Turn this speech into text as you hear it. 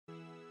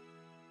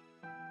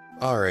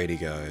Alrighty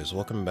guys,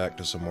 welcome back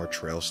to some more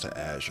Trails to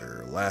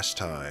Azure. Last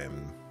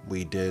time,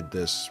 we did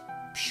this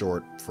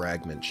short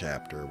fragment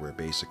chapter where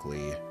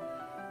basically,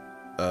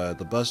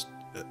 the bus...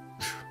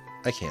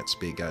 I can't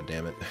speak,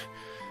 goddammit.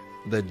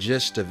 The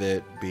gist of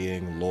it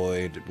being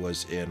Lloyd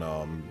was in,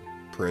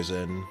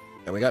 prison,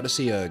 and we got to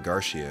see,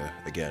 Garcia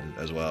again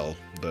as well,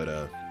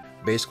 but,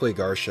 basically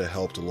Garcia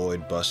helped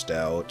Lloyd bust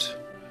out,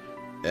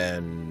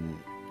 and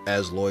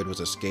as Lloyd was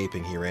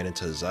escaping, he ran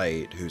into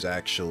Zeit, who's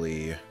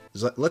actually...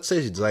 Let's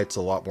say Zeit's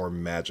a lot more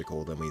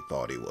magical than we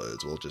thought he was,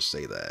 we'll just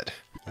say that.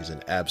 He's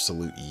an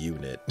absolute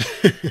unit.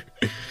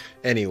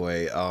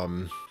 Anyway,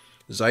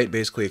 Zeit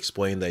basically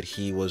explained that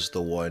he was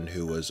the one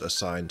who was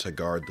assigned to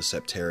guard the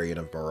Septarian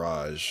of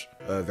Mirage.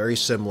 Very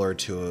similar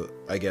to,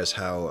 I guess,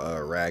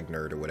 how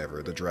Ragnar or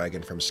whatever, the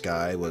dragon from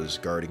Sky, was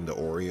guarding the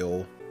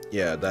Oriole.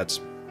 Yeah,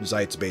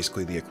 Zeit's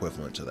basically the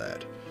equivalent to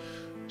that.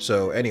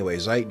 So anyway,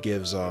 Zeit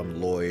gives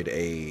Lloyd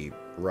a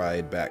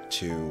ride back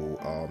to,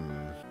 oh,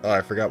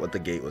 I forgot what the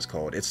gate was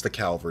called. It's the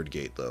Calvard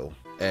Gate, though.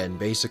 And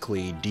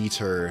basically,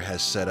 Dieter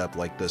has set up,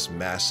 like, this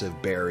massive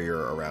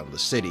barrier around the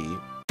city.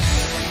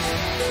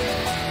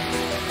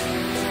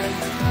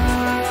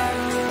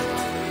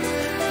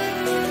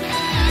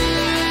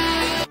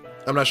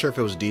 I'm not sure if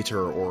it was Dieter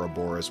or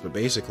Ouroboros, but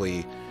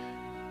basically,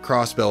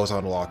 Crossbell is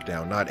on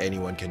lockdown. Not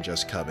anyone can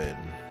just come in.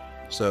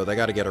 So they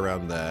gotta get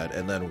around that,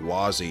 and then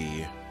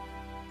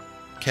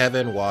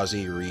Kevin,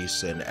 Wazzy,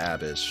 Reese, and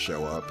Abyss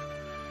show up.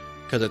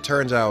 Because it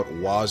turns out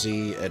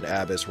Wazzy and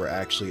Abyss were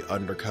actually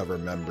undercover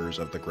members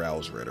of the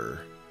Growlsritter.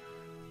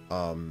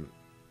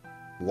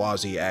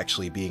 Wazzy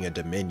actually being a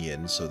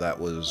Dominion, so that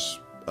was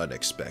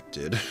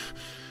unexpected.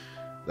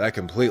 That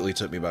completely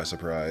took me by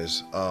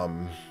surprise.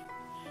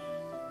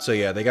 So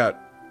yeah,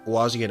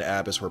 Wazzy and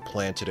Abyss were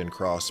planted in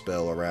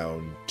Crossbell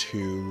around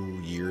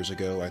 2 years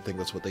ago, I think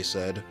that's what they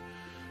said.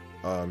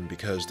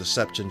 Because the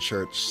Septon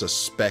Church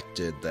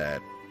suspected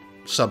that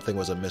something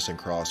was amiss in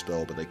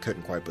Crossbell, but they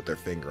couldn't quite put their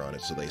finger on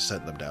it, so they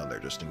sent them down there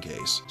just in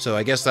case. So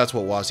I guess that's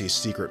what Wazzy's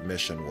secret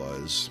mission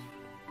was.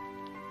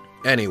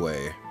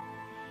 Anyway,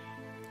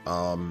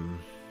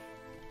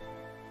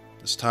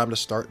 it's time to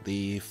start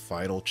the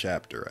final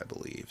chapter, I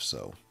believe,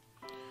 so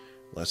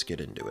let's get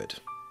into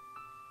it.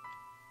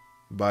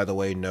 By the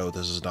way, no,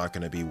 this is not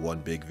going to be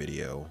one big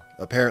video.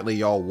 Apparently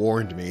y'all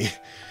warned me.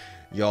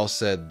 Y'all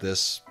said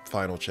this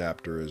final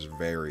chapter is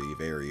very,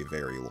 very,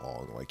 very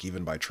long. Like,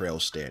 even by trail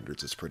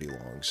standards, it's pretty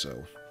long,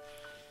 so...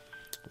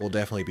 We'll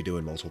definitely be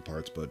doing multiple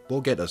parts, but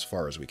we'll get as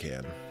far as we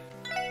can.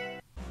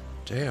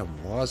 Damn,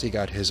 Wazzy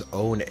got his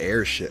own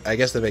airship. I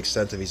guess that makes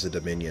sense if he's a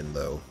Dominion,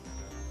 though.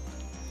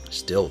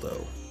 Still,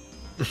 though.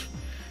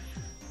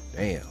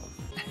 Damn.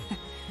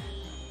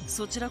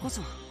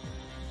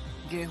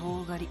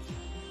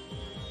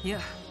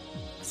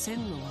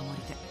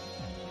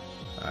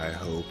 I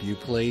hope you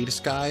played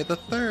Sky the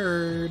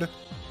Third.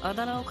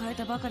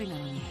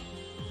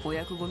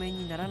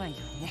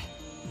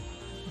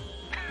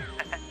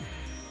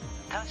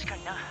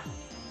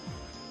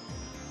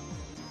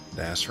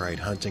 That's right,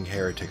 hunting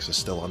heretics is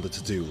still on the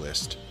to-do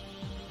list.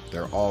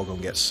 They're all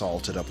gonna get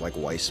salted up like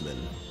Weissman.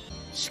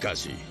 しか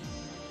し、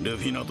ル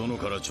フィナ殿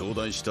から頂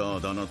戴したあ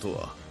だ名と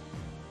は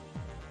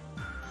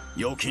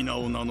良き名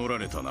を名乗ら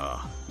れた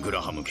な、グラ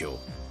ハム卿。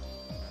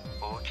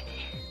大きに。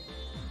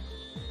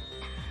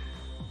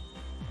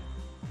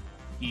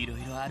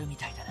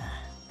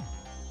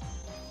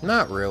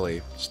Not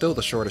really. Still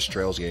the shortest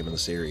Trails game in the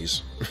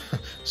series.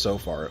 So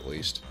far, at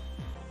least.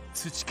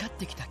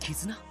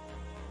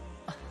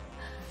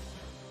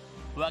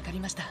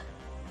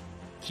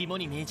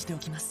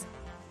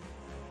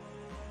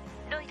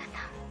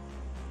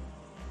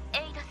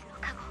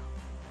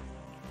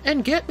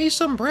 And get me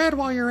some bread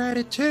while you're at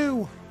it,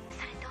 too!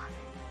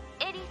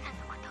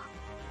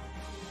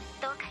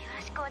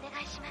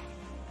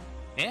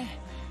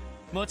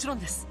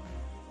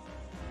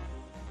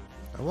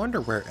 I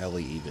wonder where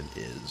Ellie even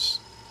is.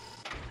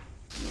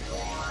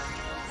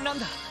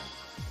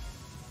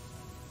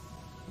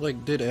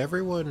 Like, did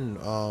everyone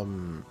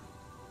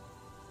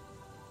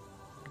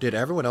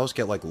else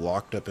get, like,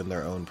 locked up in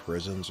their own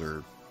prisons,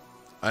 or...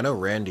 I know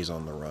Randy's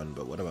on the run,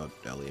 but what about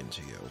Ellie and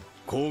Tio?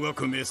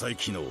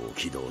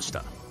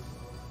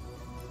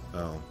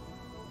 Oh.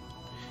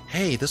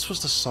 Hey, this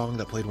was the song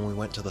that played when we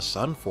went to the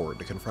Sun Fort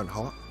to confront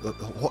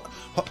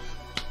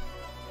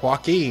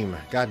Joaquim!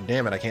 God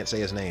damn it, I can't say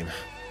his name.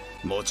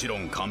 もちろ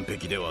ん完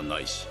璧では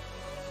ないし、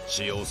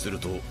使用する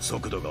と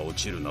速度が落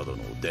ちるなど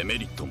のデメ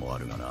リットもあ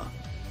るがな。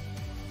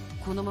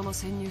このまま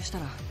潜入した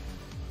ら、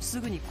す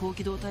ぐに高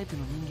機動タイプ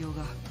の人形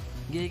が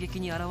迎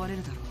撃に現れ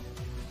るだろ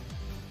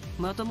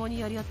う。まともに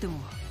やり合っても、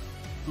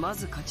ま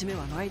ず勝ち目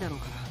はないだろう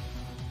か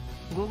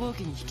ら、5号機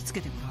に引きつけ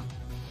てもら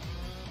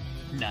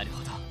う。なる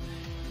ほど。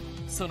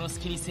その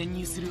隙に潜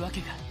入するわ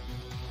けが。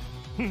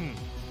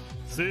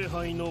聖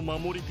杯の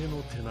守り手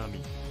の手並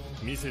み、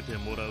見せて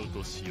もらう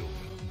としよう。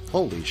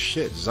 Holy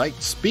shit,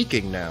 Zeit's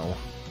speaking now.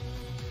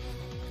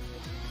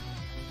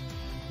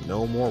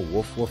 No more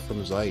woof woof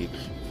from Zeit.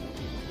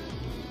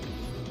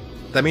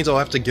 That means I'll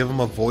have to give him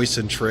a voice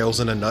in Trails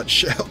in a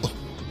nutshell.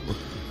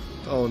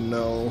 Oh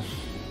no.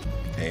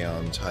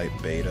 Aeon type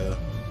beta.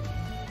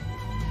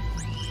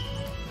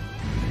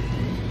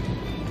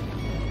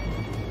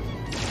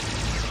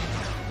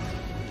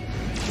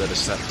 The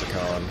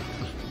Decepticon.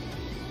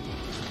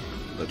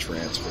 The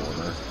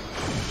Transformer.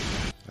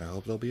 I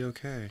hope they'll be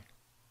okay.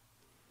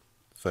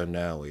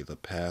 Finale, the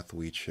path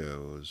we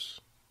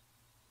chose.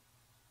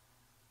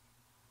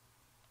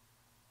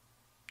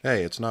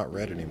 Hey, it's not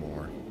red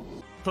anymore.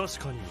 確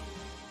かに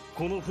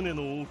この船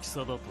の大き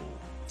さだと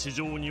地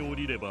上に降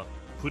りれば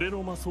プレ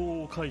ロマ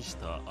層を介し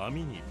た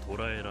網に捕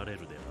らえられる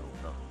であろ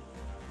うな。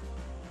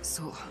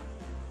そう。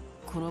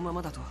このま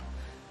まだと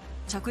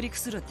着陸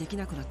すらでき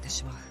なくなって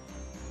しまう。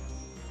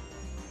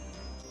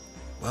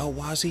Well,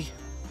 Wazzy,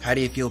 how do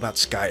you feel about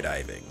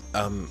skydiving?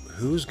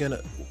 Who's gonna...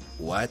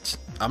 What?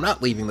 I'm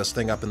not leaving this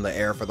thing up in the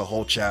air for the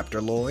whole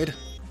chapter, Lloyd.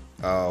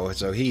 Oh,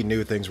 so he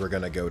knew things were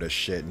gonna go to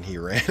shit and he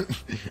ran.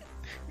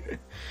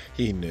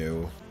 He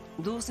knew.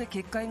 どうせ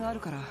結界がある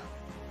から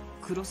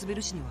クロスベ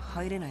ル市には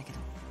入れないけど。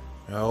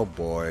Oh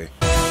boy.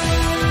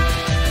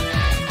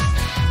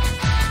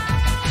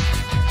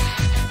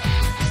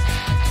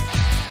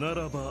 な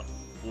らば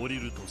降り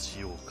るとし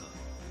ようか。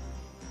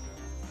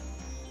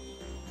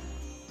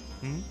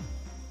ん？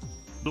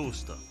どう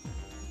した？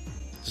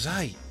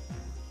 Zite,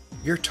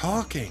 you're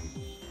talking.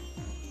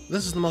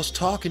 This is the most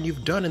talking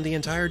you've done in the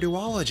entire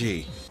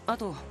duology. あ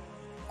と、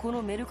こ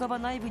のメルカバ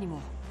内部にも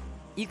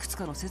いくつ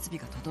かの設備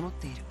が整っ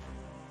ている。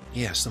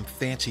Yeah, some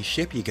fancy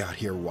ship you got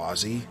here,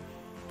 Wazzy.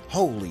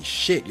 Holy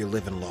shit, you're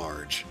living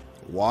large.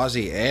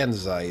 Wazzy and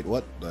Zite,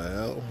 what the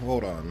hell?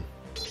 Hold on.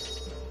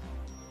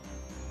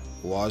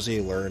 Wazzy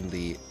learned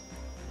the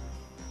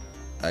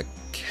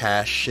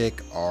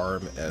Akashic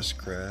Arm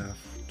S-Craft.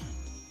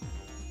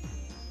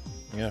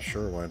 Yeah,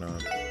 sure, why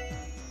not?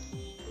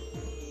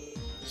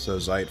 So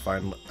Zite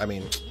finally... I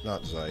mean,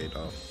 not Zite.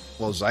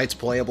 Well, Zite's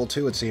playable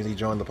too, it seems he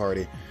joined the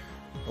party.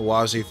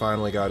 Wazzy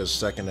finally got his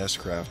second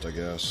S-Craft, I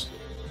guess.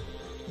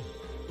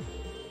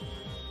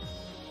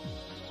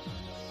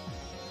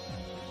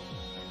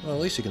 Well,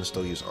 at least he can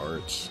still use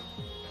arts.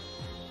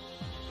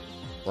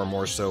 Or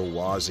more so,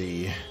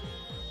 Wazzy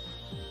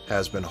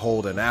has been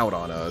holding out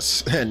on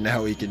us, and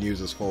now he can use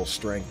his full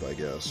strength, I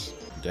guess.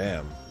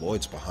 Damn,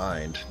 Lloyd's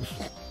behind.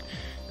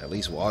 At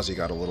least Wazzy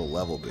got a little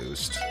level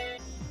boost.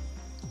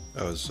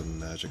 That was some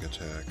magic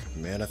attack.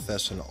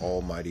 Manifest an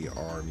almighty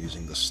arm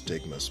using the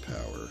Stigma's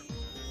power.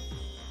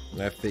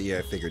 Yeah,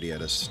 I figured he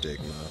had a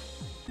Stigma.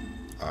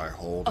 I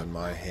hold in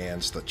my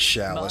hands the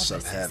chalice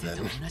of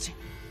heaven.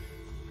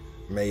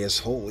 May his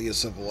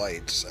holiest of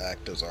lights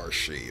act as our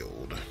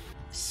shield.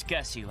 し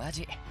かしワ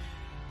ジ、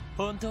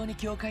本当に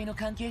教会の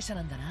関係者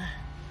なんだな。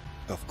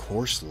Of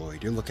course, Lloyd.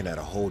 You're looking at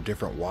a whole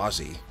different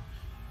Wazzy.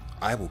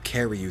 I will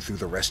carry you through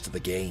the rest of the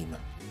game.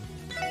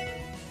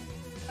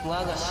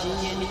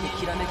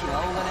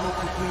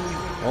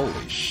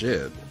 Holy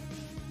shit.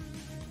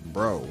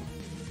 Bro.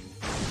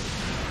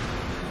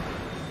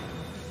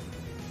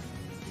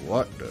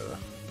 What the?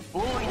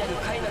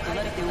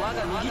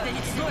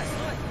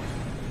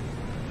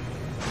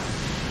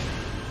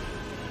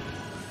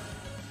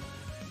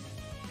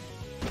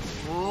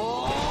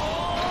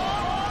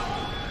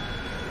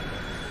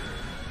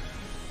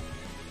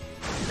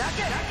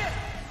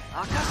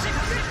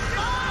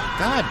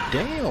 God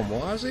damn,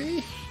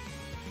 Wazzy!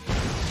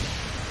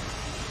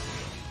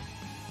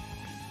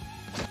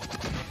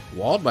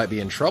 Wald might be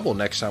in trouble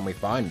next time we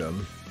find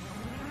him.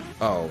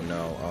 Oh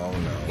no, oh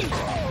no.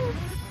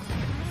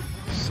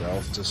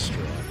 Self-destruct.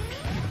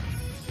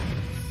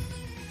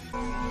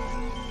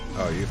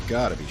 Oh, you've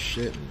gotta be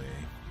shitting me.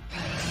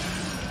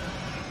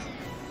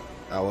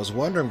 I was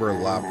wondering where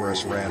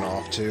Lapras ran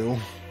off to.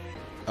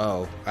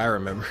 Oh, I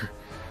remember.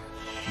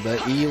 The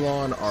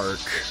Elon Arc.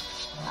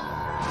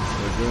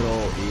 The good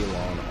old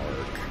Elon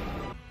Arc.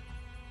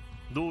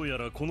 どうや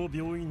らこの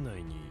病院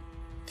内に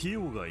ティ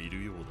オがい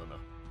るようだ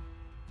な。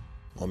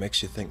What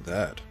makes you think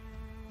that?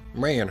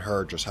 Ray and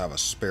her just have a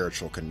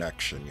spiritual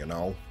connection, you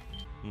know?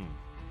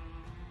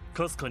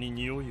 かすかに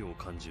匂いを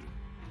感じる。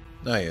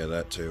 Oh yeah,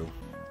 that too.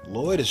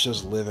 Lloyd is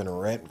just living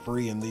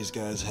rent-free in these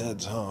guys'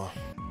 heads, huh?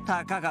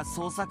 たかが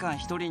捜査官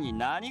一人に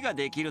何が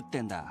できるっ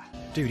てんだ。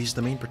 Dude, he's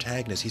the main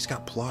protagonist. He's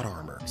got plot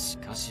armor. し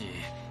かし、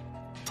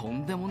と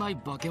んでもない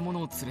化け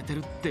物を連れてる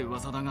って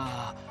噂だ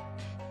が、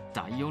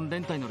第4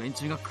連隊の連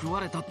中が食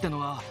われたっての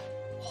は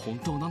本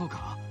当なの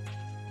か？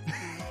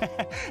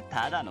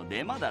ただの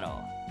デマだろ。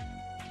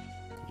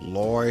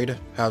 Lloyd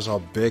has a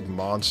big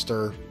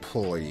monster,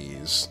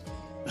 please.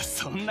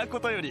 そんなこ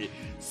とより、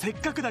せっ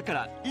かくだか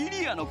らイ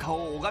リアの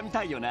顔を拝み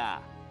たいよ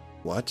な。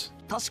 What?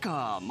 確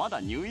かま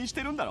だ入院し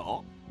てるんだ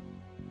ろ？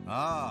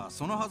ああ、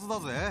そのはずだ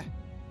ぜ。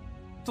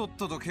とっ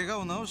とと怪我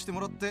を治して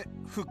もらって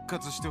復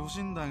活してほし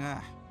いんだ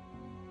が。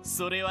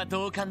それは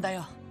同感だ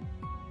よ。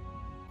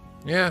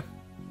 Yeah,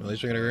 at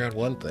least you're gonna agree on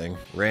one thing.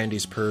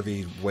 Randy's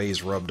pervy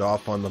ways rubbed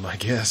off on them, I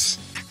guess.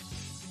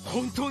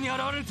 本当に現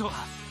れると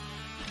は。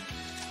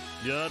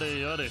や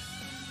れやれ、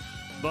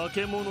化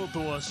け物と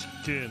は失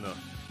敬な。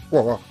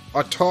 Whoa,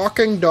 a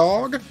talking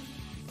dog?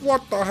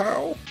 What the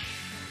hell?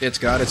 It's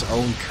got its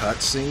own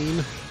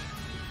cutscene.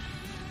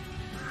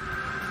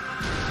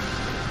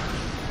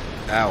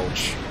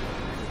 Ouch.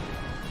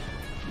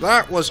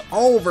 That was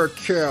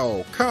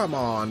overkill. Come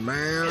on,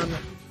 man.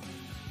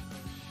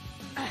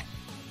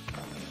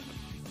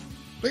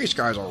 These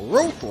guys are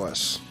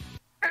ruthless.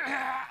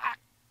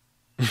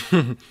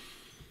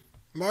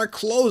 My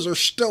clothes are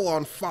still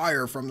on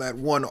fire from that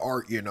one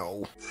art, you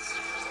know.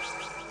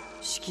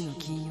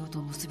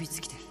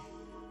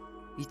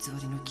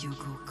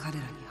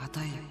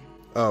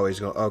 Oh, he's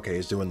going. Okay,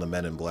 he's doing the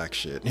Men in Black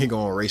shit. He's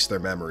gonna erase their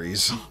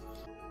memories.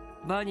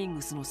 Yeah,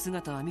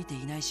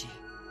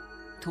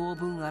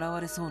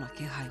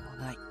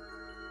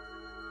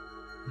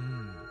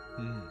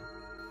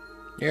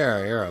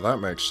 that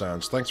makes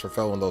sense. Thanks for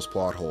filling those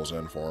plot holes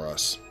in for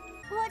us.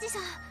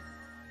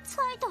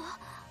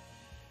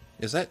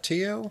 Is that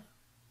Tio?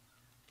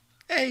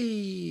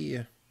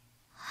 Hey!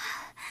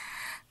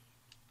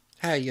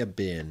 How you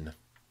been?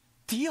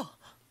 Tio?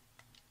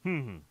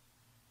 無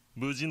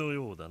事の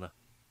ようだな。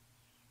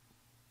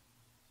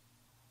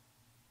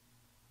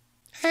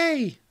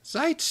Hey!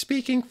 Zeit's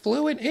speaking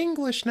fluent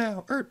English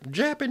now, or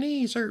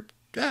Japanese, or...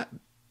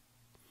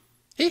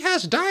 he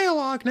has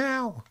dialogue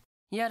now!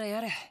 やれや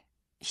れ、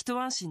一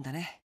安心だ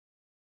ね。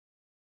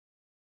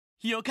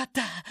よかっ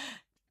た。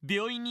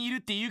病院にいる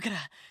って言うから、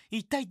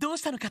一体どう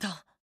したのかと。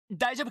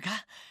大丈夫か？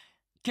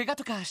怪我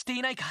とかして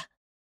いないか？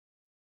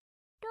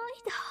ロイ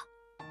ドさ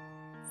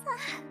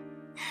ん。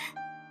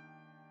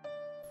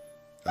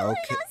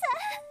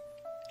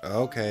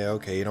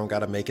Okay, you don't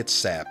gotta make it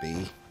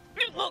sappy.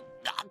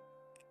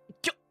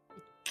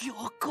 教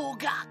皇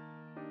が。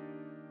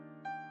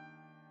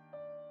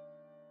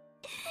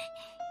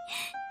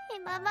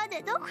今ま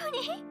でどこ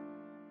に？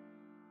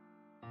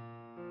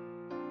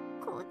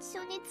拘置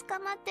所に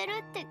捕まって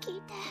るって聞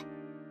いて。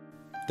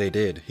They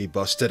did. He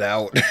busted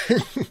out.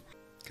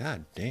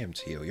 God damn,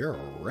 Tio, you're a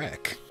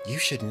wreck. You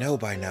should know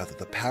by now that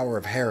the power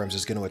of harems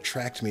is going to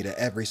attract me to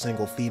every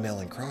single female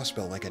in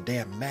Crossbell like a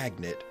damn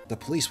magnet. The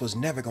police was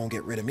never going to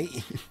get rid of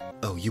me.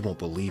 Oh, you won't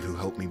believe who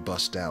helped me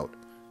bust out.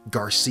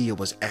 Garcia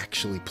was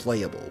actually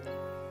playable.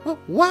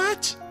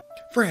 What?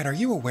 Fran, are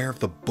you aware of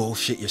the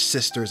bullshit your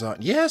sister's on?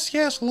 Yes,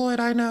 Lloyd,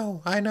 I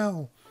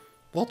know.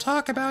 We'll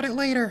talk about it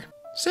later.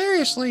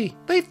 Seriously,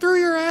 they threw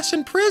your ass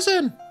in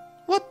prison.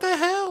 What the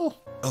hell?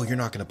 Oh, you're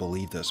not gonna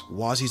believe this.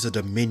 Wazi's a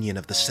dominion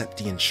of the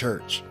Septian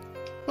Church.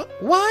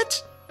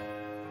 What?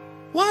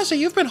 Wazi,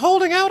 you've been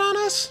holding out on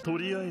us? と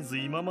りあえず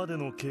今まで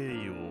の経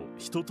緯を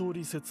一通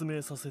り説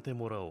明させて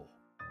もらおう。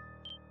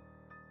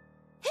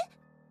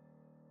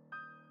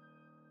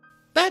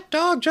That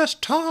dog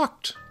just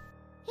talked.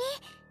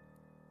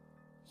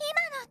 今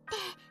のって。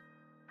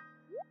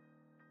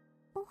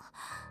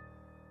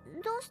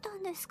どうした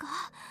んですか？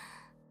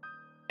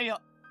い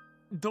や、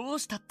どう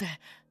したって。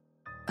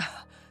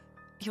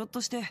ひょっ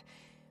として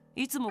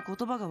いつも言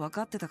葉が分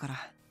かってたから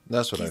気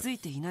That's what づい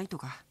ていないと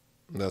か。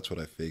That's what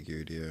I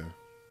figured, yeah.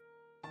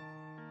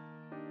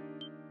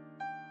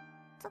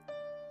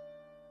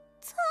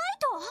 サイ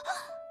ト？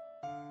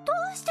ど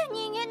うして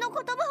人間の言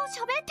葉を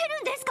喋って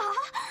るんですか？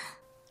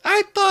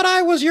 I thought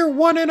I was your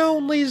one and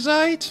only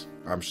Zeit.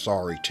 I'm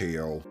sorry,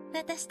 Tio.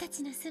 私た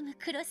ちの住む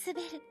クロス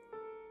ベル。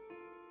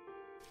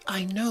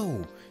I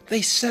know.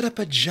 They set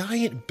up a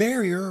giant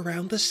barrier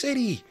around the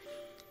city.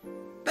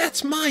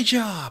 That's my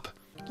job.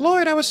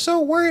 Lloyd, I was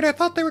so worried I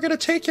thought they were gonna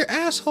take your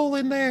asshole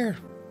in there.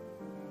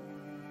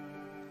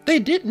 They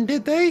didn't,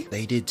 did they?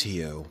 They did,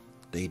 Tio.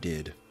 They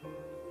did.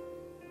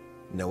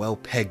 Noelle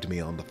pegged me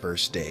on the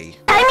first day.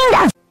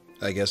 I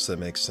guess that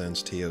makes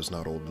sense. Tio's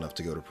not old enough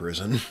to go to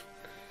prison.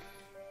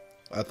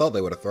 I thought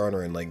they would have thrown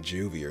her in like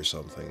juvie or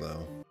something,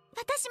 though.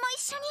 私も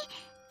一緒に連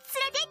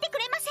れて行ってく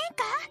れません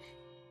か？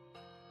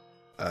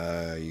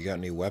 You got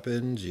any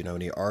weapons? You know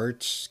any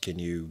arts? Can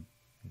you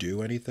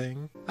do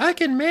anything? I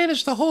can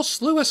manage the whole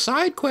slew of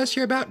side quests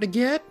you're about to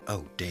get.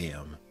 Oh,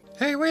 damn.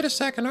 Hey, wait a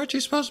second. Aren't you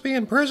supposed to be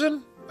in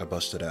prison? I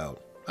busted out.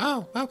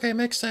 Oh, okay,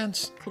 makes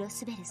sense. クロ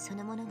スベルそ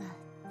のものが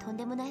とん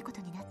でもないこと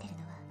になってるの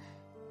は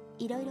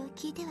いろいろ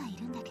聞いてはい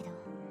るんだけど。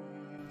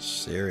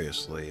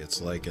 Seriously,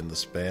 it's like in the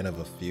span of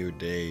a few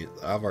days.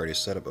 I've already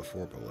said it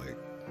before, but like,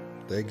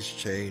 things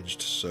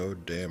changed so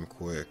damn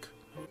quick.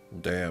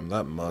 Damn,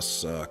 that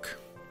must suck.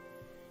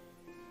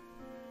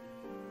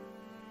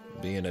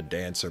 Being a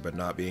dancer but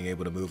not being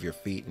able to move your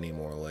feet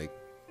anymore, like,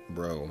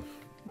 bro.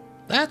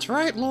 That's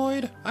right,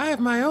 Lloyd. I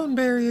have my own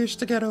barriers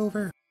to get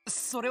over.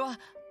 それは。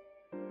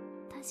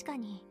確か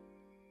に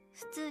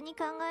普通に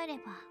考えれ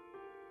ば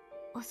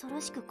恐ろ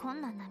しく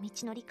困難な道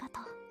のりかと。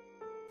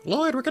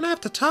 Lloyd, we're gonna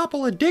have to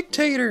topple a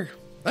dictator.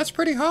 That's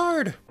pretty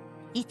hard.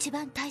 一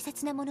番大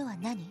切なものは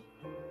何？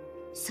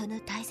そ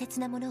の大切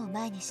なものを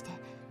前にして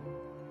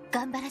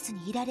頑張らず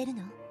にいられる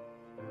の？っ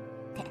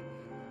て。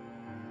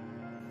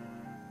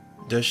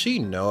 Does she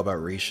know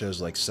about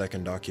Risha's like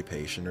second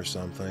occupation or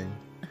something?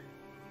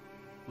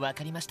 わ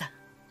かりました。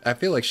 I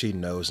feel like she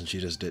knows and she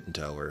just didn't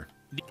tell her.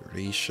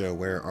 Risha,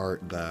 where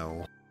art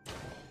thou?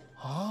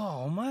 ああ、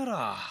お前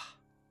ら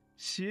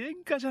支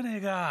援家じゃね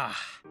えか。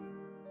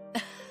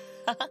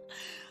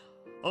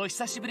お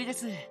久しぶりで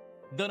す、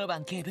ドノバ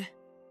ン警部。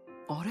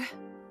あれ？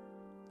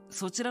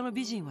そちらの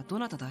美人はど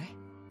なただい？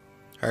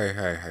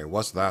 Hey,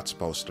 what's that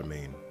supposed to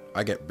mean?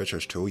 I get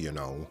bitches too, you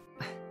know.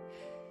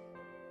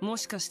 も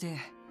しかして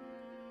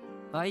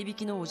合いび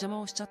きのお邪魔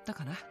をしちゃった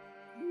かな。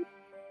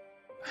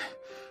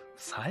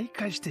再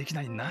会していき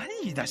なり何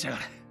言い出しやが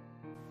れ。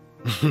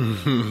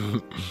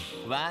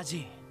ワ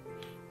ジ、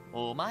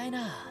お前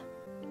な。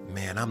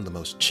Man, I'm the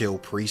most chill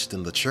priest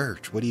in the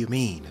church. What do you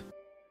mean?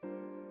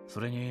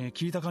 それに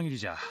聞いた限り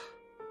じゃ、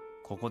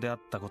ここであっ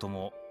たこと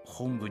も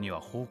本部に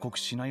は報告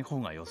しない方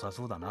が良さ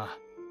そうだな。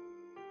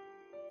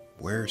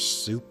We're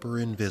super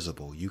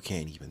invisible. You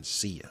can't even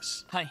see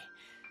us. はい、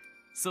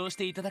そうし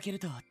ていただける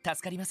と助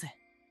かります。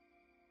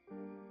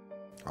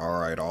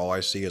Alright, all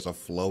I see is a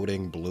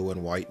floating blue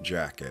and white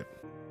jacket.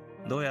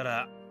 どうや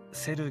ら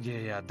セル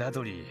ゲイやダ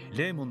ドリー、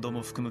レイモンド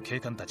も含む警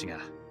官たちが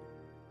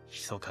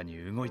密かに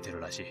動いて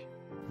るらしい。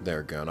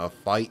They're gonna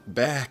fight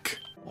back.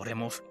 俺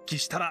も復帰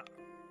したら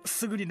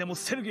すぐにでも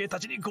セルゲイた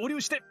ちに合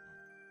流して。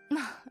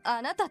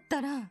あなたっ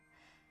たら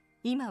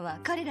今は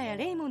彼らや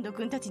レイモンド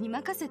君たちに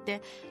任せ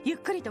てゆっ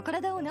くりと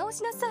体を治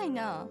しなさい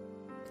な。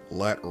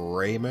Let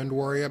Raymond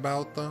worry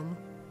about them?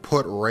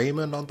 Put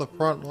Raymond on the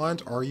front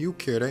lines? Are you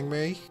kidding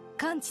me?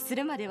 完治す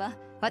るまでは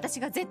私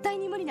が絶対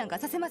に無理なんか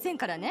させません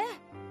からね。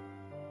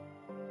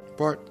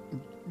But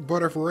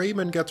if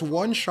Raymond gets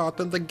one shot,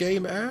 then the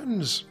game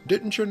ends.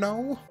 Didn't you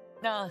know?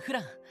 ああ、フ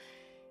ラン、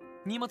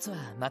荷物は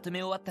まと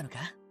め終わったのか？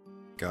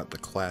 Got the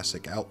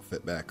classic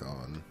outfit back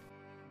on.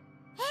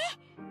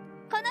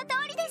 この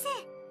通りです。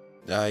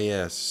Ah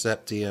yes,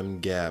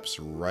 septium gaps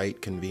right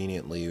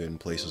conveniently in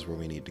places where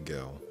we need to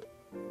go.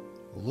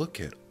 Look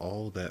at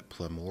all that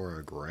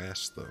Plamora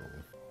grass though.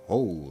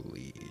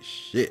 Holy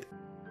shit.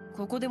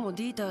 ここでも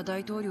ディーター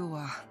大統領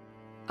は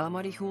あ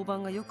まり評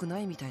判が良くな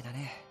いみたいだ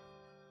ね。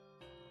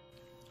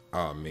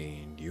I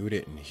mean, you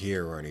didn't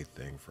hear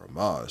anything from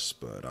us,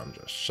 but I'm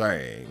just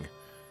saying,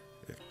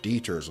 if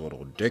Dieter's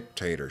little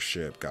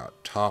dictatorship got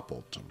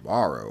toppled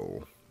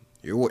tomorrow,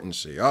 you wouldn't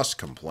see us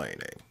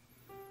complaining.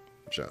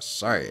 Just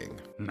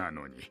saying. な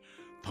のに、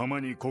たま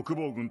に国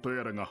防軍と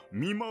やらが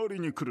見回り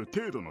に来る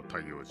程度の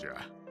対応じゃ。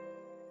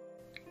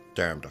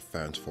Damn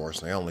defense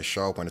force, they only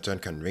show up when it's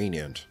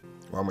inconvenient.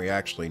 When we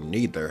actually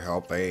need their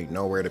help, they ain't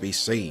nowhere to be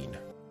seen.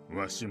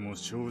 わしも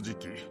正直、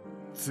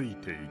つい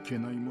ていけ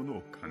ないもの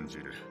を感じ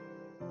る。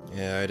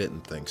Yeah, I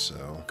didn't think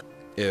so.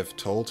 If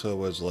Tolta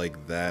was like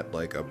that,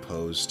 like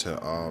opposed to,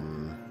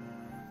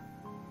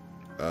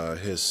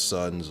 his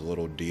son's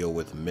little deal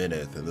with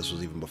Minith, and this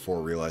was even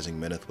before realizing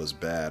Minith was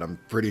bad, I'm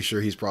pretty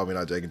sure he's probably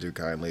not taking too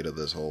kindly to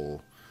this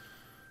whole,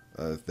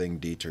 thing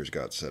Dieter's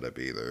got set up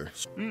either.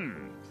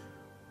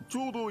 ち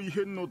ょうど異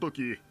変の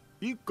時、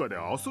一家で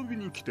遊び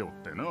に来ておっ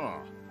て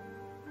な。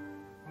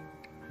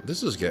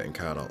This is getting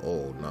kinda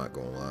old, not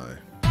gonna lie.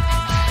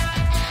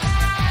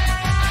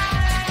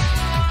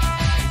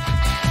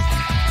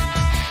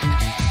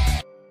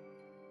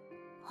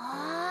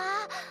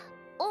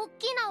 おっ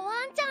きなワ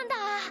ンちゃんだ。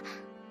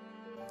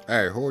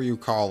Hey, who are you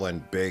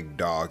calling Big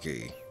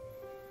Doggy?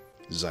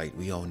 Zeit,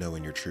 we all know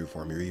in your true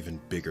form you're even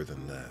bigger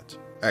than that.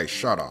 Hey,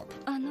 shut up.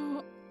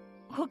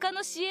 他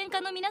の支援家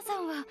の皆さ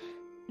んは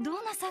どう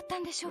なさった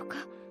んでしょうか？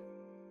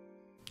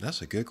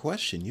 That's a good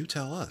question. You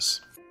tell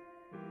us.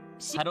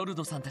 ハロル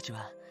ドさんたち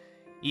は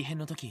異変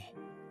の時、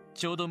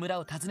ちょうど村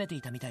を訪ねて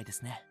いたみたいで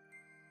すね。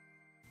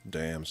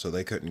Damn, so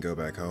they couldn't go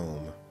back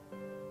home.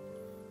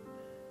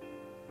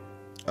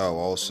 Oh,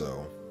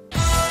 also.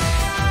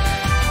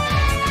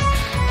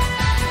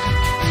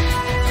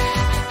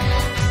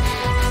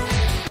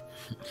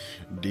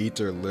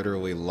 Dieter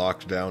literally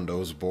locked down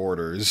those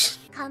borders.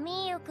 カ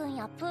ミーユくん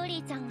やプー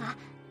リーちゃんが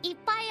いっ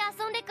ぱい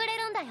遊んでくれ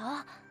るんだよ。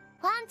ワ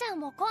ンちゃん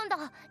も今度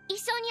一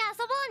緒に遊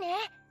ぼう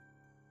ね。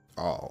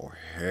Oh,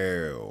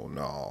 hell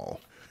no.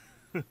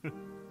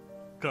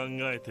 考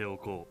えてお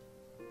こ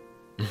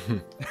う。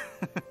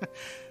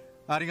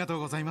ありがとう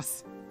ございま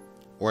す。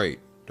 Wait,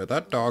 did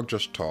that dog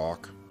just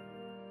talk?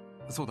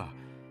 そうだ。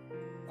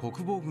国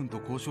防軍と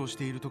交渉し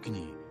ている時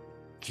に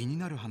気に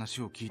なる話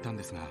を聞いたん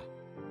ですが。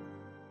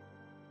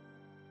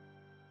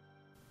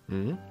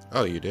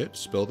Oh, you did?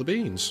 Spill the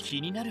beans. 気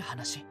になる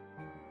話？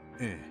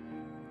ええ。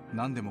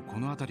何でもこ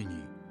の辺り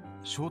に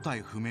正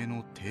体不明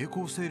の抵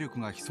抗勢力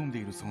が潜んで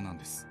いるそうなん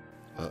です。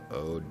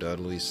Uh-oh,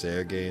 Dudley,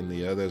 Sergei, and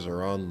the others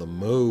are on the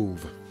move.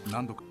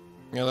 何度か。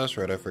Yeah, that's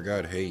right. I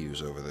forgot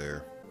Heiyu's over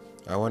there.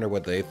 I wonder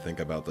what they think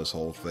about this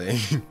whole thing.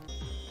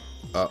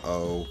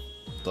 Uh-oh.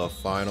 The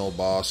final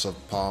boss of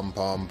Pom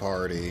Pom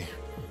Party.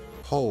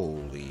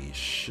 Holy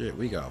shit,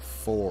 we got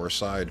 4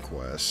 side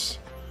quests.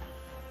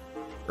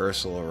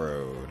 Ursula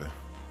Road.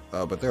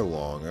 Oh, but they're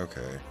long,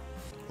 okay.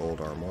 Old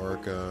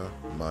Armorica,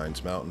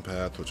 Mines Mountain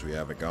Path, which we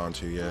haven't gone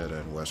to yet,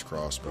 and West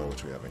Crossbow,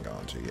 which we haven't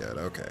gone to yet.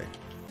 Okay.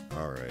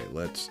 Alright,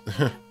 let's...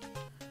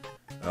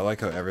 I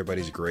like how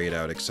everybody's grayed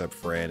out except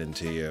Fran and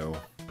Tio.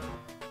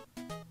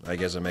 I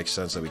guess it makes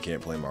sense that we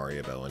can't play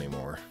Mario Bell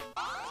anymore.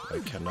 I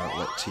cannot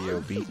let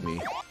Tio beat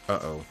me.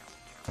 Uh-oh.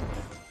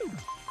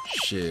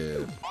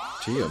 Shit.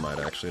 Tio might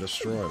actually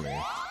destroy me.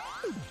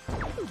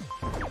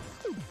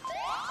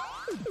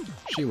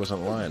 She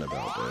wasn't lying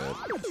about that.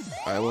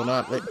 I will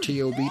not let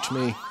Tio beat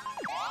me.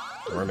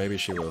 Or maybe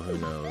she will, who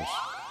knows.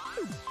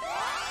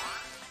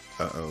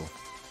 Uh-oh.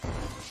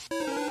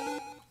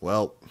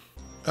 Well.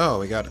 Oh,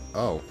 we got...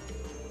 Oh.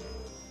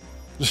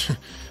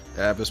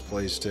 Abbas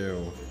plays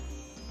too.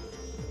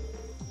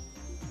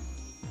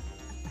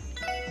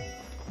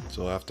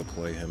 So we'll have to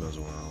play him as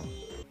well.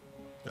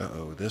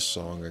 Uh-oh, this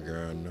song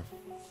again.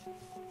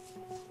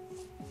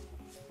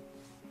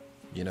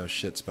 You know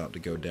shit's about to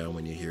go down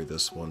when you hear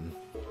this one.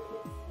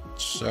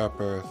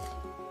 Sabbath.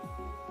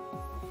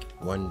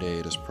 One day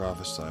it is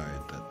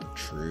prophesied that the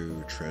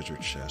true treasure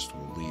chest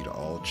will lead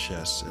all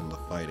chests in the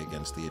fight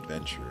against the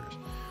adventurers.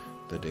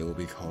 The day will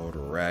be called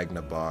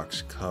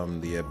Ragnabox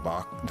come the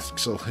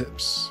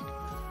Apocalypse.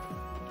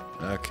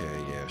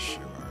 Okay, yeah,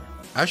 sure.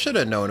 I should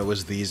have known it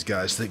was these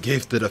guys that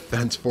gave the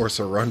Defense Force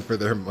a run for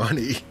their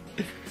money.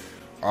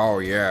 Oh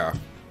yeah,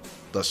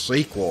 the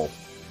sequel.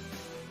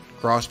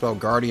 Crossbow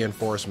Guardian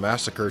Force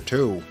Massacre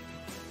 2.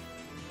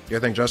 You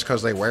think just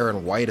because they wear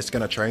in white it's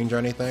gonna change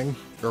anything?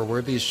 Or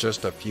were these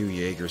just a few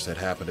Jaegers that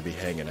happen to be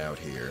hanging out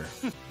here?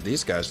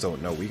 These guys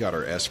don't know we got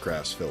our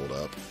S-Crafts filled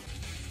up.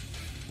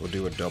 We'll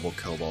do a double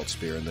Cobalt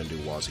Spear and then do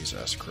Wazi's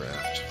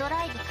S-Craft.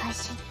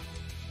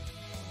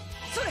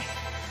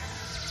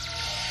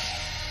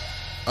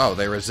 Oh,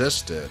 they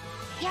resist it.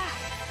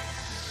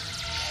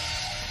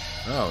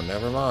 Oh,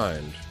 never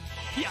mind.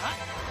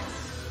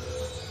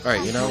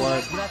 Alright, you know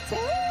what?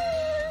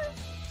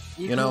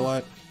 You know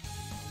what?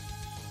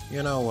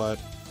 You know what?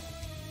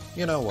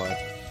 You know what?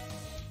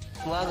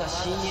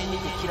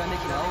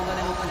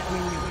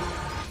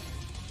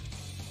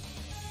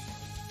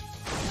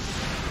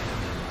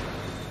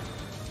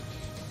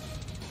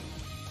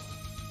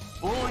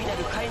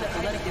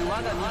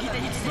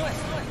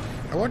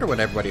 I wonder when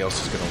everybody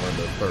else is going to learn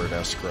the third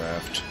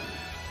S-Craft.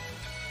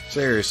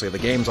 Seriously, the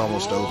game's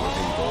almost over,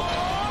 people.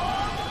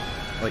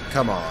 Like,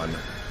 come on.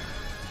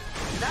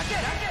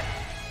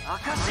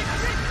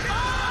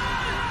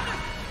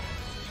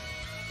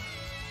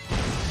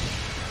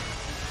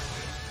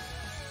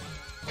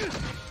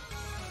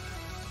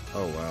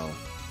 Oh, wow.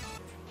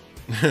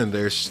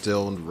 They're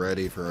still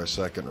ready for a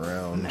second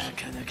round.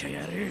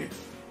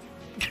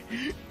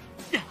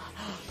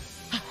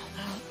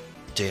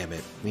 Damn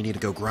it, we need to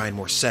go grind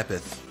more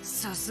Sepith.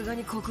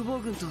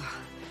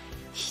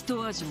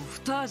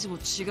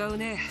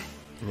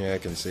 Yeah, I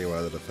can see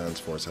why the Defense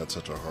Force had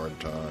such a hard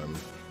time.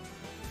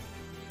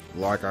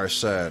 Like I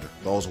said,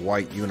 those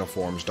white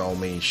uniforms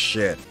don't mean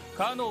shit.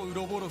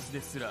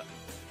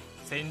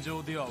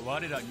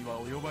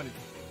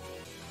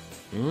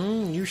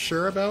 You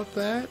sure about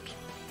that?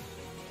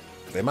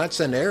 They might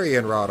send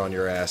Aryan Rod on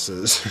your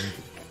asses.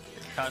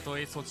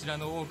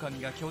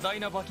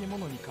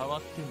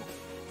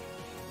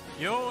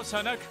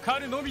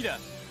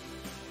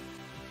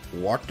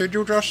 What did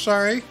you just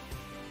say?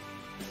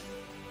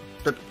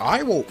 That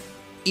I will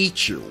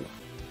eat you.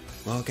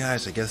 Well,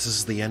 guys, I guess this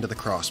is the end of the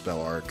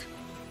Crossbell arc.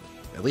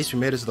 At least we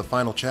made it to the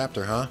final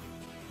chapter, huh?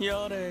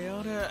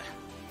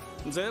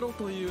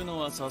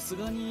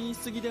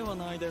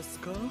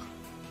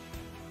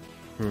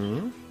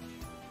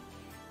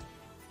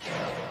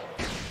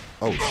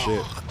 Oh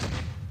shit.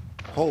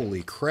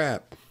 Holy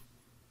crap.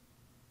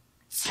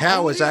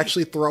 Cow is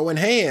actually throwing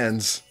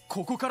hands.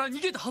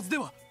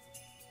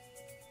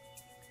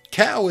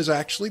 Cow is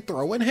actually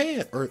throwing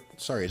hands. Or,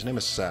 sorry, his name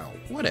is Sal.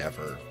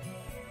 Whatever.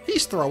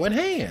 He's throwing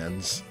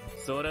hands.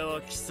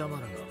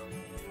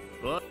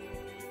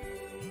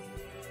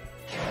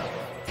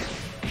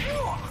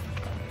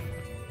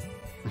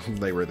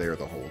 They were there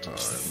the whole time.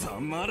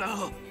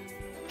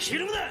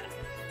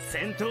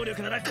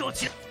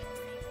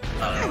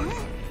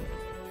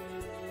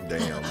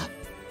 Damn.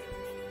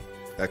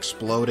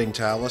 Exploding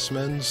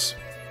talismans?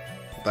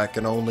 That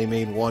can only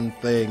mean one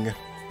thing.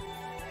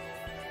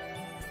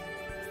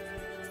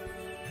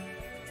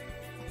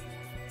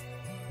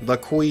 The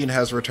queen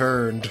has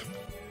returned.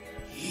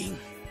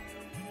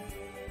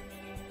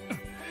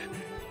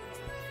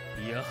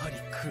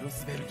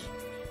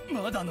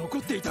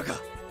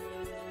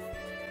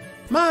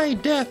 My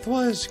death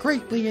was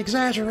greatly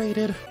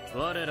exaggerated.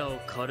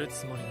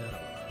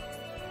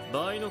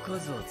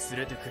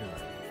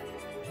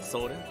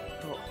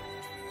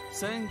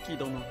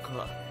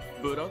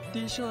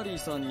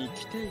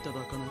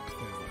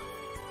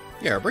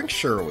 Yeah, bring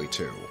Shirley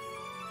too.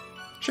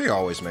 She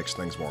always makes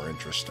things more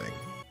interesting.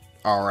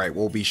 Alright,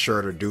 we'll be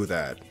sure to do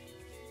that.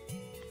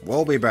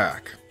 We'll be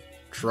back.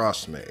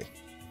 Trust me.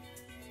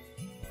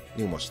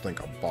 You must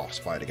think a boss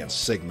fight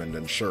against Sigmund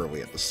and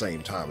Shirley at the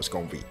same time is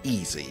gonna be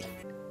easy.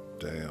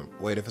 Damn.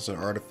 Wait, if it's an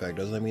artifact,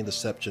 doesn't that mean the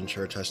Septon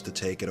Church has to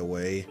take it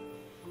away?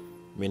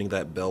 Meaning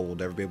that Bell will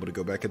never be able to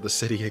go back in the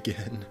city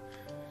again.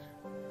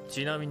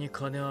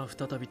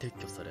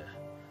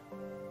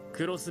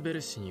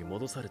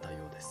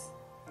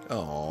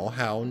 Oh,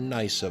 how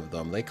nice of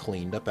them. They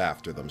cleaned up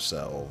after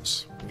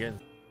themselves.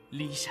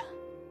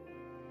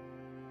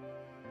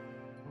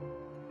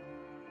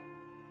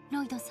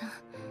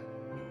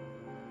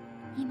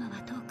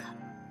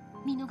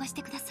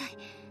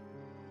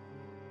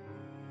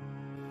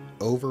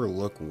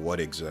 Overlook what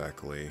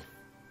exactly?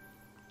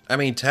 I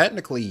mean,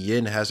 technically,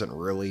 Yin hasn't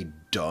really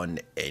done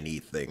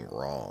anything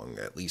wrong,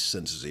 at least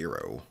since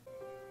Zero.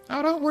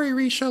 Oh, don't worry,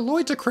 Risha.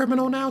 Lloyd's a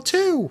criminal now,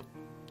 too.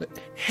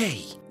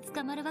 Hey.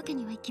 捕まるわけ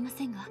にはいきま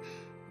せんが、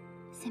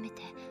せめ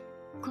て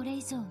これ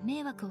以上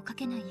迷惑をか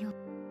けないよう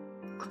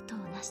ことを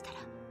なしたら、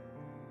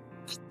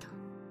きっ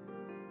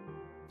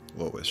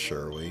と。What was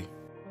Shirley?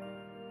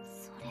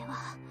 それ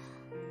は。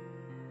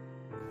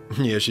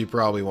Yeah, she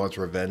probably wants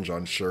revenge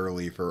on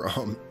Shirley for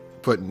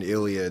putting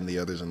Ilya and the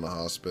others in the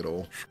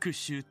hospital. 復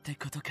讐って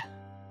ことか。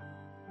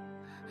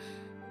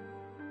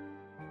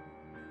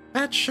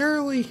That's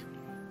Shirley.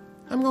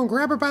 I'm gonna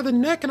grab her by the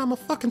neck and I'm gonna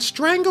fucking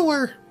strangle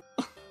her.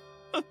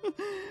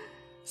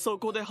 そ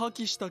こで破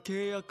棄した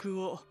契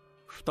約を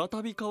再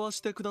び交わ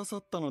してくださ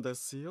ったので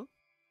すよ。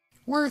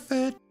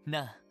Worth it.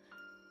 なあ、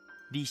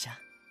リーシャ、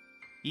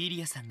イ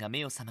リアさんが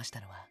目を覚ました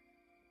のは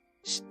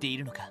知ってい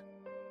るのか？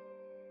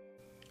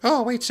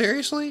 Oh, wait,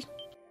 seriously?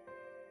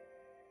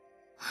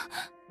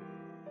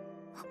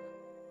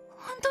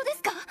 本当で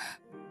すか？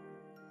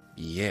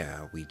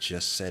 Yeah, we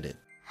just said it.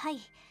 はい。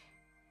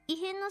異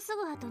変のす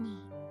ぐ後に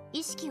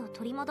意識を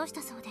取り戻し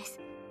たそうです。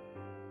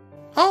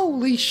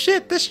Holy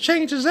shit, this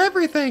changes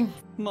everything!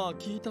 まあ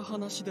聞いた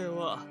話で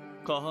は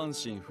下半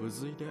身不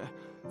随で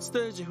ステ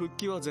ージ復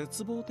帰は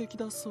絶望的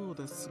だそう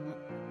です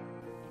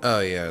が。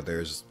Oh yeah,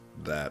 there's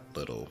that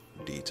little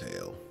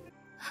detail.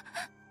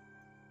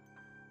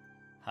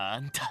 あ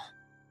んた。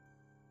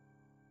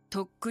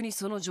とっくに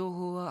その情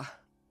報は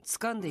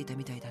掴んでいた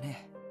みたいだ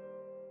ね。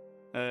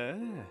え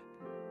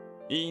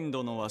え、イン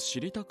ドのは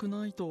知りたく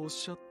ないとおっ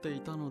しゃって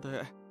いたの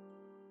で、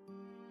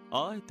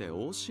あえて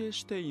お教え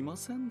していま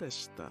せんで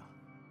した。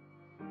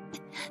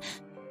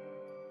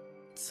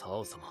サ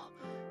オ様、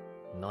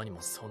何も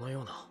その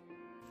ような。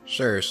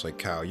 Seriously,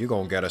 Cal, you're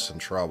gonna get us in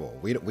trouble.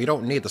 We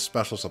don't need the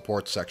special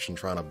support section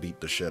trying to beat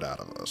the shit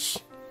out of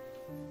us.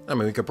 I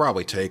mean, we could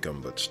probably take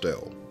them, but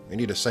still, we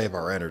need to save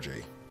our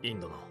energy. イン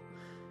ドの、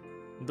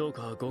どう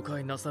か誤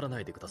解なさらな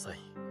いでください。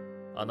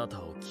あな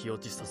たを気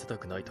落ちさせた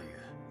くないという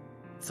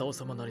サオ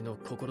様なりの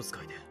心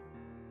遣いで。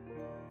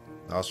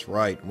 That's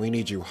right, we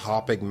need you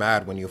hopping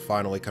mad when you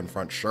finally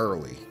confront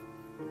Shirley.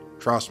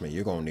 Trust me,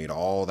 you're gonna need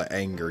all the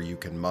anger you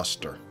can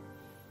muster.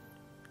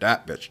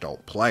 That bitch don't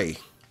play.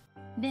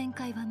 弁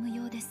解は無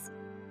用です。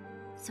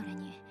それ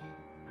に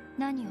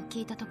何を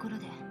聞いたところ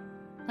で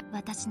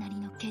私なり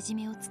のけじ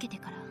めをつけて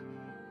から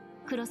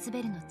クロス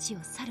ベルの地を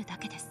去るだ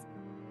けです。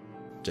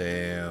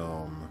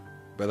 Damn.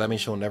 But that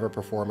means she'll never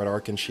perform at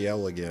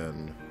Archanaiel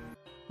again.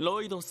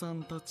 ロイドさ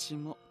んたち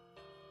も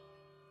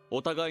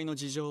お互いの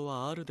事情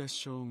はあるで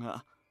しょう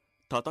が、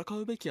戦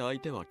うべき相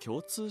手は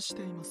共通し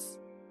ています。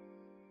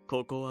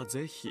ここは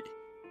ぜひ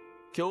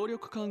協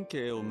力関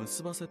係を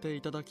結ばせて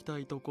いただきた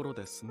いところ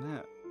ですね。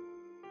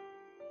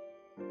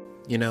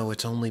You know,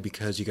 it's only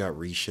because you got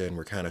Risha and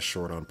we're kind of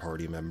short on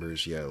party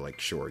members. Yeah, like,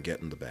 sure,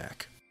 get in the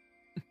back.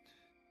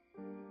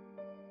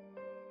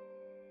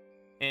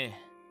 ええ、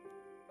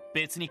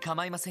別に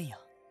構いませんよ。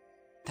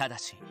ただ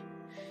し、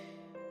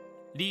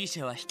リー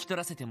シャは引き取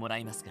らせてもら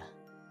いますが。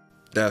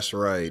That's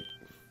right.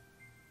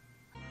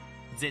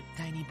 絶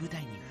対に舞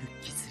台に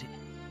復帰する。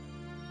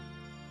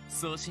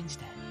そう信じ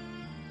て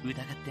疑っ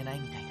てない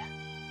みたいだ。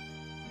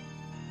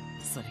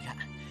それが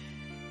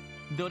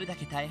どれだ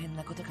け大変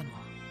なことかも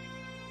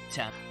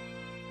ちゃん。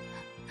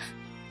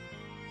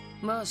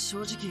まあ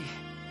正直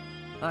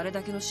あれ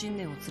だけの信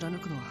念を貫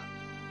くのは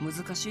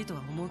難しいとは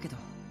思うけど。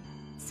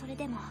それ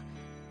でも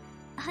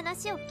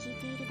話を聞い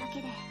ているだ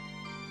けで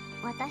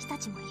私た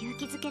ちも勇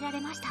気づけられ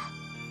ました。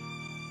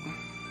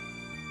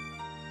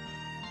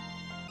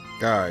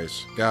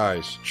Guys,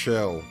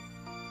 chill.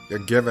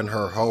 You're giving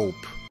her hope.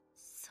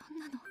 そん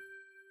なの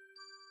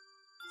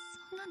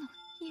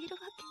言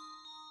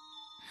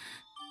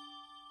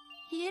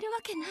えるわ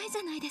けないじ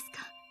ゃないです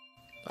か。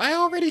 I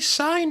already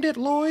signed it,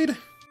 Lloyd.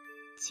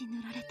 血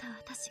塗られた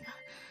私が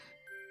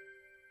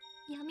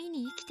闇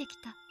に生きてき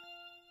た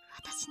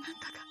私なん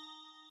かが。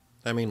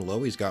 I mean,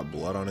 Loey's got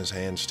blood on his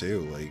hands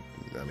too. Like,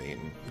 I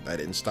mean, that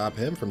didn't stop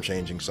him from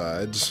changing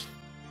sides.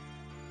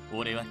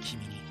 俺は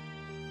君に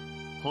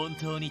本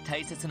当に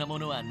大切なも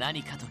のは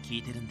何かと聞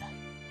いてるんだ。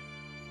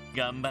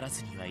頑張ら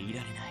ずにはいられ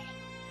ない。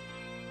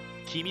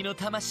君の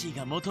魂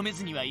が求め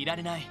ずにはいら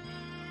れない。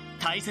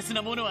大切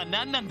なものは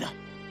何なんだ。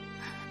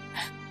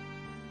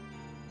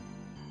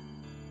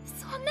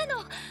そんなの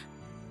ア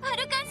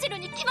ルカンシル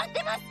に決まっ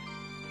てます。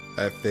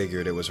 I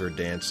figured it was her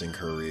dancing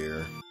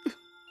career.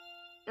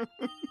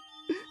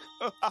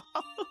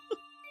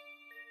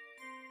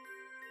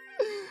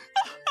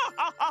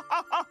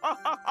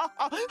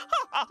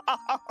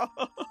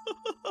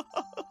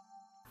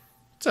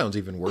 Sounds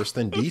even worse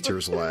than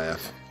Dieter's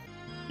laugh.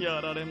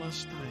 やられま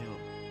したよ。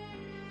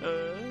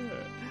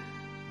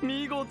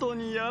見事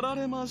にやら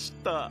れまし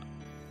た。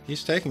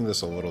 He's taking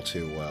this a little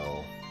too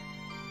well.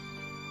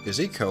 Is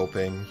he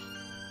coping?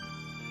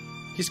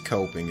 He's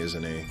coping,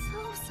 isn't he?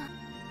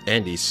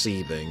 And he's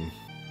seething.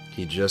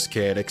 He just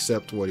can't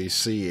accept what he's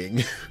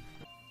seeing.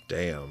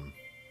 Damn.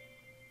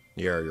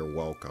 Yeah, you're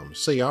welcome.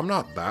 See, I'm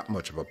not that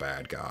much of a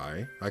bad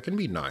guy. I can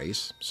be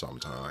nice,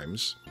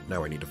 sometimes.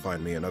 Now I need to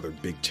find me another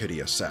big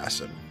titty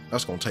assassin.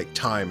 That's gonna take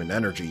time and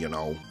energy, you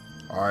know.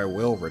 I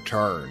will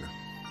return.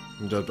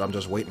 I'm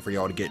just waiting for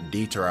y'all to get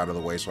Dieter out of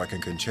the way so I can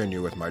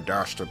continue with my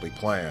dastardly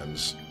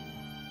plans.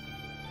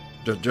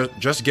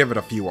 Just give it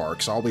a few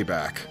arcs, I'll be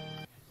back.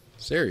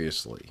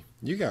 Seriously,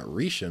 you got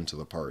Risha into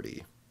the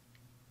party.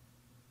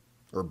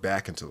 Or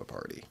back into the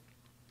party.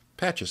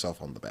 Pat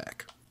yourself on the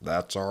back.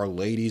 That's our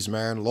ladies'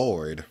 man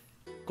Lloyd.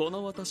 こ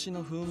の私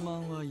の憤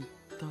懣は一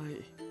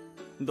体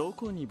ど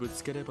こにぶ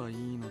つければい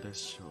いので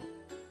しょ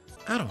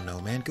う I don't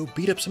know, man. Go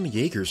beat up some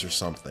Jaegers or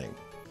something.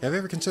 Have you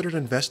ever considered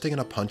investing in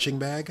a punching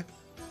bag?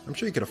 I'm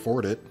sure you could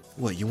afford it.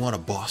 What, you want a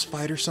boss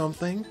fight or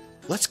something?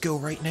 Let's go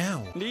right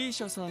now. リー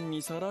シャさん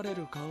に去られ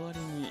る代わり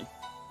に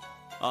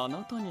あな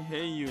たに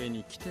ヘイユエ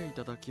に来てい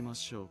ただきま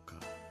しょうか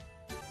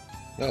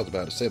I was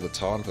about to say the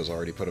Tonfa's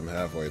already put him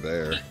halfway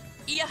there.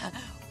 いや、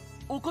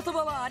お言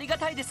葉はありが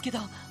たいですけど。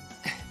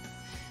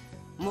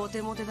モ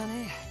テモテだ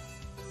ね。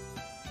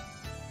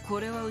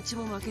これはうち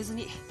も負けず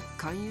に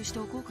勧誘して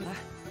おこうかな。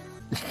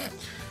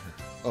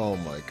Oh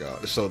my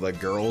god. So the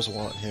girls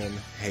want him,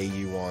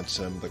 Heiyu wants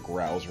him, the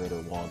Grouse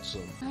Ritter wants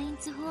him. マイン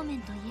ツ方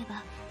面といえ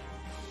ば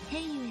ヘ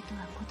イユエと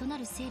は異な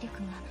る勢力が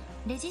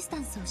レジスタ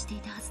ンスをしてい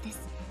たはずで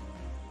す。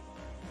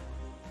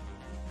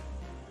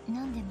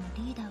何でも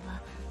リーダー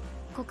は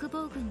国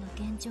防軍の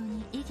現状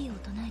に異議を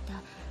唱え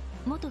た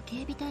元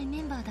警備隊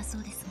メンバーだそ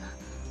うですが。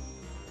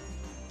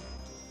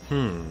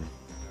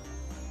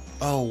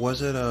Oh,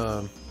 was it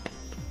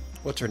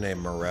what's her name,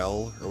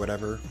 Morel or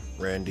whatever?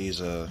 Randy's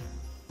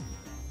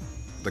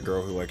the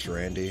girl who likes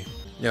Randy.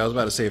 Yeah, I was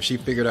about to say if she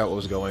figured out what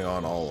was going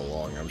on all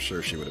along, I'm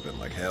sure she would have been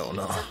like, hell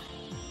no.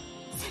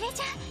 それ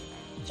じゃ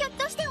ひょっ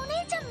としてお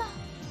姉ちゃんも。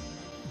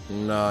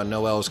Nah,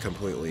 Noelle's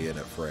completely in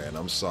it, Fran.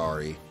 I'm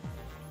sorry.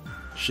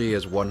 She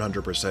is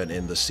 100%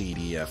 in the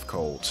CDF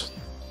cult.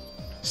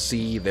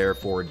 C,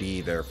 therefore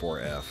D, therefore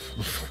F.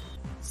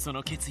 そ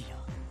の決意を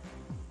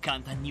簡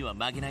単には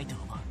曲げないと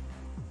思う。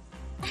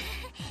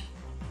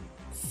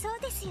そう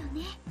ですよ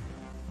ね。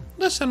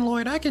Listen,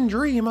 Lloyd, I can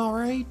dream,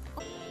 alright?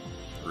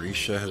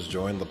 Risha has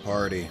joined the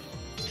party.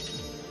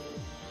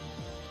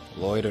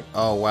 Lloyd,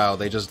 oh wow,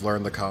 they just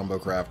learned the combo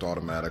craft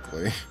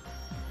automatically.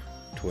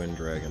 Twin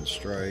Dragon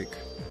Strike.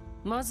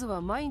 まず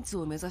はマインツ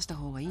を目指した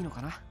方がいいの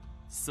かな。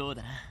そう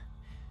だな。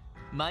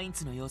マイン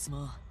ツの様子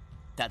も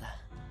ただ。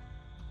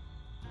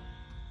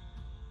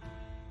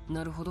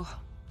なるほど。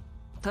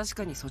確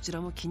かにそち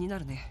らも気にな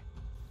るね。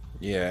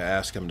Yeah,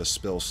 ask him to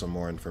spill some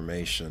more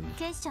information.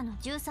 結社の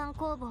13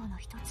工房の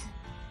一つ、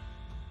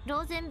ロ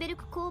ーゼンベル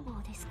ク工房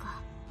ですか。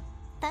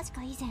確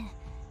か以前、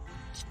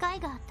機会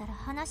があったら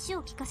話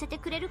を聞かせて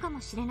くれるか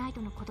もしれない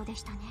とのことで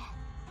したね。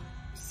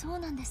そう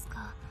なんです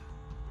か。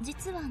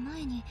実は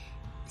前に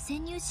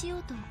潜入しよ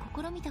うと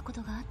試みたこ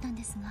とがあったん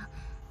ですが。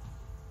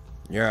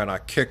Yeah, and I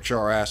kicked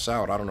your ass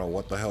out. I don't know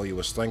what the hell you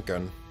was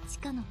thinking. 地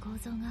下の構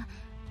造が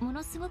も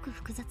のすごく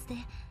複雑で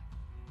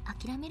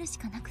諦めるし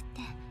かなくっ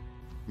て。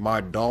My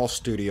doll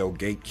studio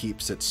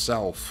gatekeeps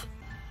itself.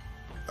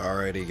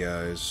 Alrighty,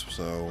 guys,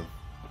 so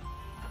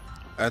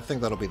I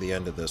think that'll be the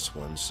end of this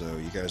one, so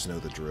you guys know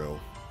the drill.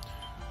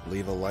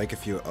 Leave a like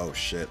if you... Oh,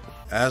 shit.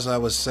 As I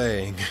was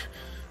saying,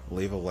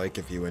 leave a like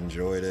if you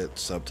enjoyed it,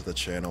 sub to the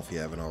channel if you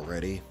haven't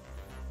already.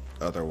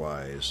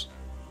 Otherwise,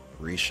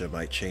 Risha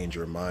might change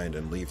her mind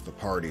and leave the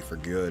party for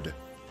good.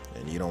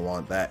 And you don't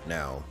want that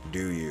now,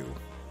 do you?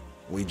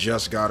 We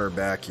just got her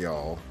back,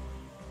 y'all.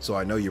 So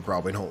I know you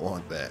probably don't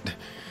want that.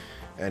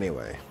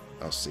 Anyway,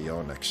 I'll see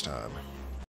y'all next time.